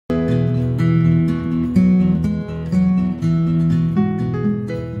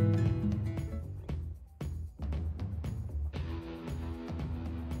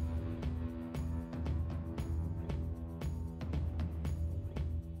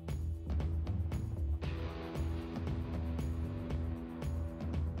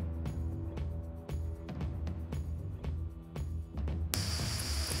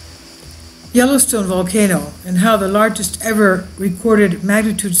Yellowstone Volcano and how the largest ever recorded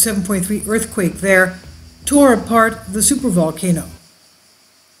magnitude 7.3 earthquake there tore apart the supervolcano.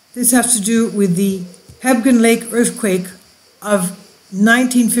 This has to do with the Hebgen Lake earthquake of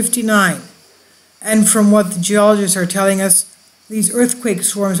 1959. And from what the geologists are telling us, these earthquake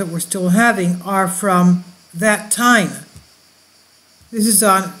swarms that we're still having are from that time. This is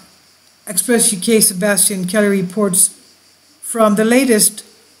on Express UK. Sebastian Kelly reports from the latest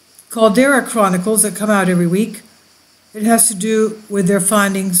Caldera Chronicles that come out every week. It has to do with their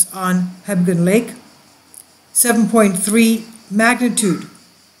findings on Hebgen Lake. 7.3 magnitude.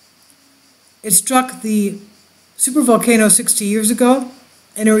 It struck the supervolcano 60 years ago,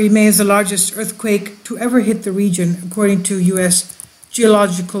 and it remains the largest earthquake to ever hit the region, according to U.S.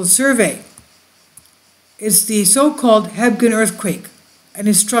 Geological Survey. It's the so-called Hebgen earthquake, and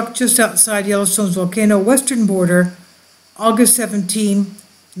it struck just outside Yellowstone's volcano western border, August 17,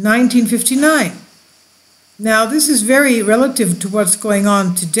 1959. Now, this is very relative to what's going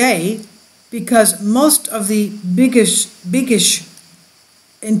on today, because most of the biggish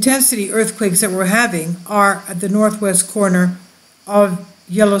intensity earthquakes that we're having are at the northwest corner of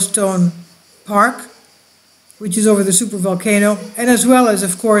Yellowstone Park, which is over the supervolcano, and as well as,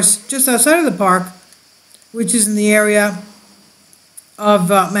 of course, just outside of the park, which is in the area of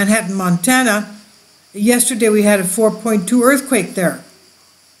Manhattan, Montana. Yesterday we had a 4.2 earthquake there,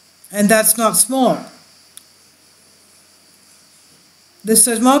 and that's not small. The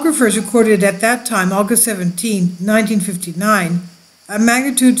seismographers recorded at that time, August 17, 1959, a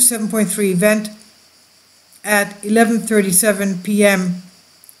magnitude 7.3 event at 11:37 p.m.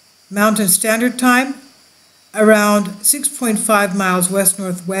 Mountain Standard Time, around 6.5 miles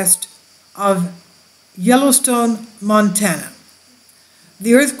west-northwest of Yellowstone, Montana.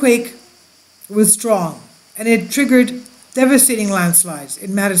 The earthquake was strong, and it triggered devastating landslides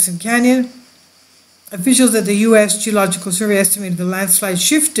in Madison Canyon. Officials at the U.S. Geological Survey estimated the landslide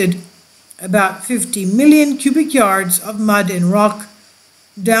shifted about 50 million cubic yards of mud and rock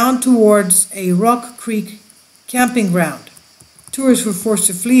down towards a Rock Creek camping ground. Tourists were forced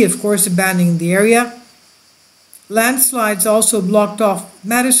to flee, of course, abandoning the area. Landslides also blocked off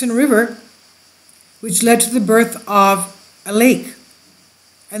Madison River, which led to the birth of a lake,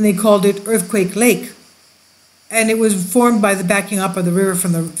 and they called it Earthquake Lake. And it was formed by the backing up of the river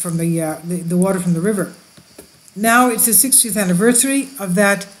from the water from the river. Now it's the 60th anniversary of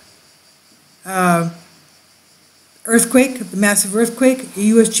that earthquake, the massive earthquake.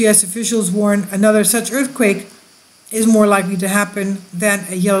 USGS officials warn another such earthquake is more likely to happen than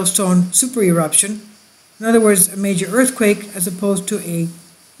a Yellowstone super eruption. In other words, a major earthquake as opposed to a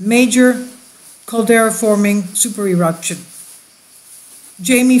major caldera-forming super eruption.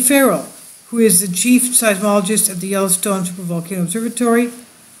 Jamie Farrell, who is the chief seismologist at the Yellowstone Supervolcano Observatory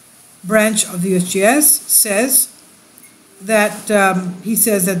branch of the USGS, says that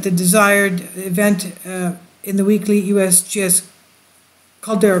the desired event in the weekly USGS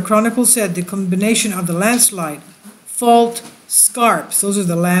Caldera Chronicle said the combination of the landslide, fault, scarps, those are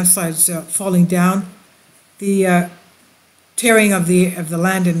the landslides falling down, the tearing of the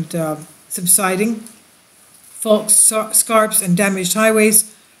land and subsiding, fault, scarps, and damaged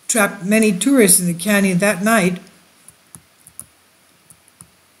highways trapped many tourists in the canyon that night.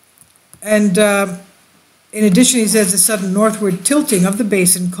 And in addition, he says the sudden northward tilting of the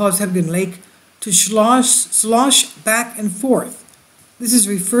basin caused Hebgen Lake to slosh back and forth. This is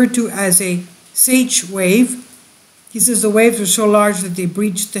referred to as a Sage wave. He says the waves were so large that they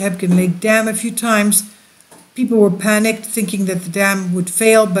breached the Hebgen Lake Dam a few times. People were panicked, thinking that the dam would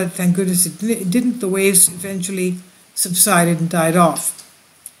fail, but thank goodness it didn't. The waves eventually subsided and died off.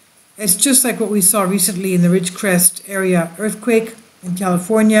 It's just like what we saw recently in the Ridgecrest area earthquake in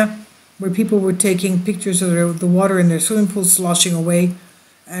California, where people were taking pictures of the water in their swimming pools sloshing away,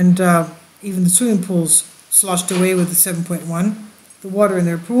 and even the swimming pools sloshed away with the 7.1, the water in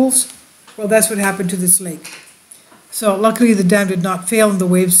their pools. Well, that's what happened to this lake. So luckily the dam did not fail and the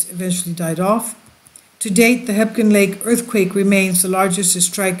waves eventually died off. To date, the Hebgen Lake earthquake remains the largest to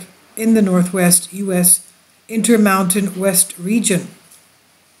strike in the northwest U.S. Intermountain West region.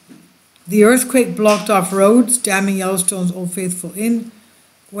 The earthquake blocked off roads, damming Yellowstone's Old Faithful Inn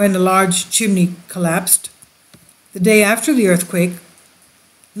when a large chimney collapsed. The day after the earthquake,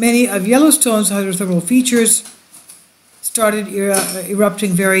 many of Yellowstone's hydrothermal features started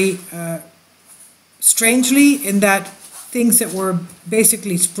erupting very strangely, in that things that were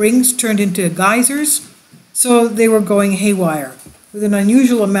basically springs turned into geysers, so they were going haywire with an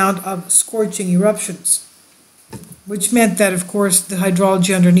unusual amount of scorching eruptions, which meant that, of course, the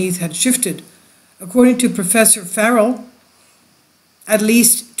hydrology underneath had shifted. According to Professor Farrell, at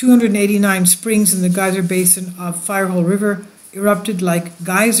least 289 springs in the geyser basin of Firehole River erupted like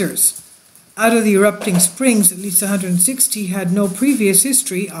geysers. Out of the erupting springs, at least 160 had no previous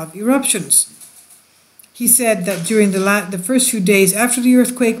history of eruptions. He said that during the first few days after the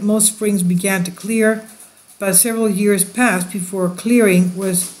earthquake, most springs began to clear, but several years passed before clearing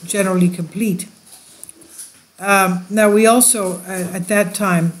was generally complete. Now, we also, at that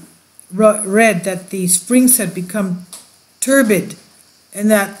time, read that the springs had become turbid and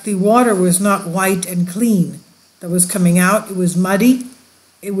that the water was not white and clean that was coming out. It was muddy,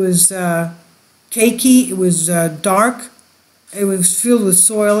 it was cakey, it was dark, it was filled with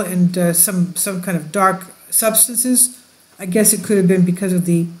soil and some kind of dark substances. I guess it could have been because of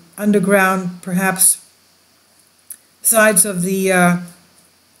the underground, perhaps, sides of the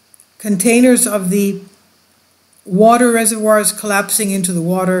containers of the water reservoirs collapsing into the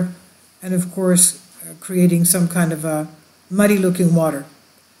water, and of course creating some kind of a muddy looking water.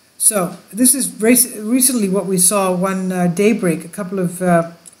 So this is recently what we saw one daybreak, a couple of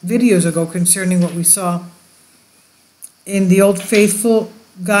videos ago, concerning what we saw in the Old Faithful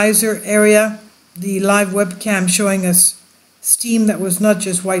geyser area, the live webcam showing us steam that was not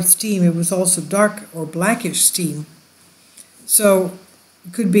just white steam, it was also dark or blackish steam. So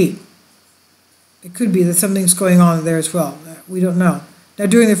it could be that something's going on there as well. We don't know. Now,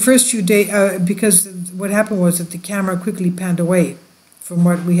 during the first few days, because what happened was that the camera quickly panned away from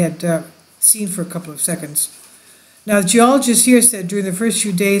what we had seen for a couple of seconds. Now, the geologist here said during the first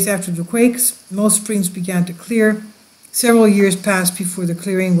few days after the quakes, most springs began to clear. Several years passed before the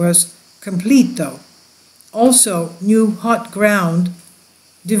clearing was complete, though. Also, new hot ground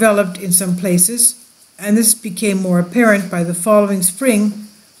developed in some places, and this became more apparent by the following spring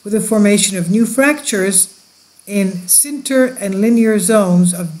with the formation of new fractures in sinter and linear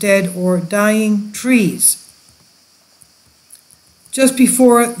zones of dead or dying trees. Just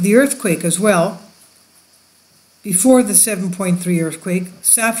before the earthquake as well, before the 7.3 earthquake,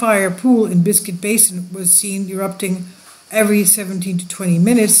 Sapphire Pool in Biscuit Basin was seen erupting every 17 to 20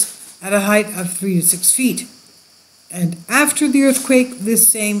 minutes at a height of 3 to 6 feet. And after the earthquake, this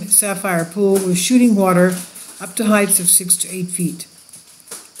same Sapphire Pool was shooting water up to heights of 6 to 8 feet.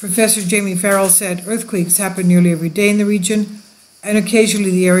 Professor Jamie Farrell said earthquakes happen nearly every day in the region, and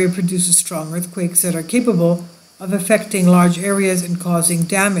occasionally the area produces strong earthquakes that are capable of affecting large areas and causing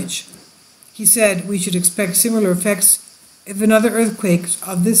damage. He said we should expect similar effects if another earthquake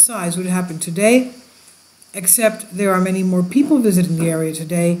of this size would happen today, except there are many more people visiting the area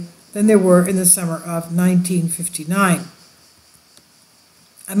today than there were in the summer of 1959.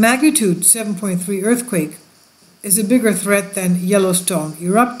 A magnitude 7.3 earthquake is a bigger threat than Yellowstone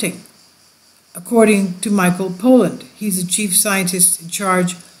erupting, according to Michael Poland. He's the chief scientist in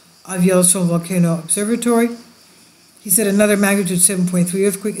charge of Yellowstone Volcano Observatory. He said another magnitude 7.3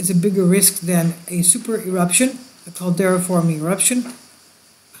 earthquake is a bigger risk than a super eruption, a caldera-forming eruption.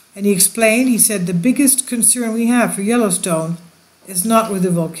 And he explained, he said, the biggest concern we have for Yellowstone is not with the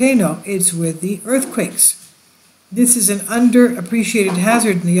volcano, it's with the earthquakes. This is an underappreciated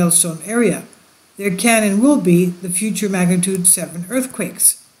hazard in the Yellowstone area. There can and will be the future magnitude 7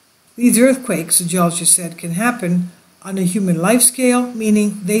 earthquakes. These earthquakes, the geologist said, can happen on a human life scale,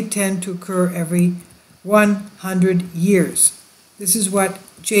 meaning they tend to occur every 100 years. This is what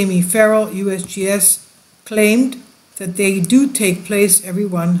Jamie Farrell, USGS, claimed, that they do take place every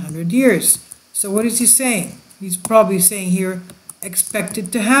 100 years. So what is he saying? He's probably saying here, expect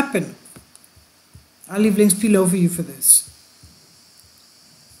it to happen. I'll leave links below for you for this.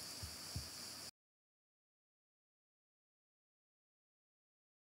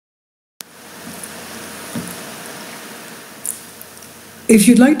 If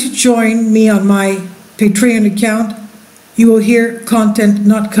you'd like to join me on my Patreon account, you will hear content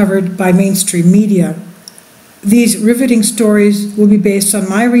not covered by mainstream media. These riveting stories will be based on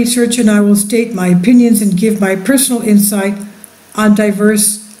my research, and I will state my opinions and give my personal insight on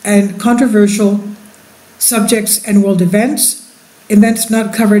diverse and controversial subjects and world events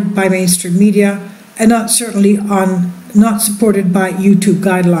not covered by mainstream media, and not supported by YouTube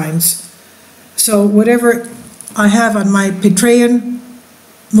guidelines. So whatever I have on my Patreon,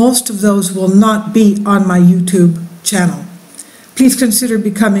 most of those will not be on my YouTube channel. Please consider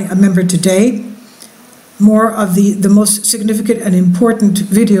becoming a member today. More of the most significant and important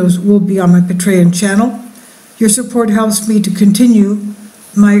videos will be on my Patreon channel. Your support helps me to continue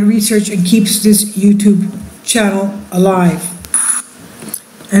my research and keeps this YouTube channel alive.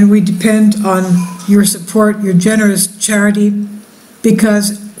 And we depend on your support, your generous charity,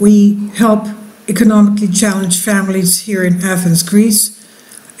 because we help economically challenged families here in Athens, Greece,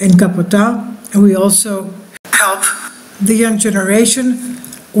 in Kapota, and we also help the young generation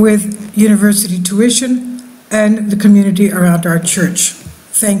with university tuition and the community around our church.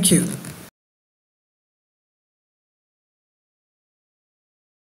 Thank you.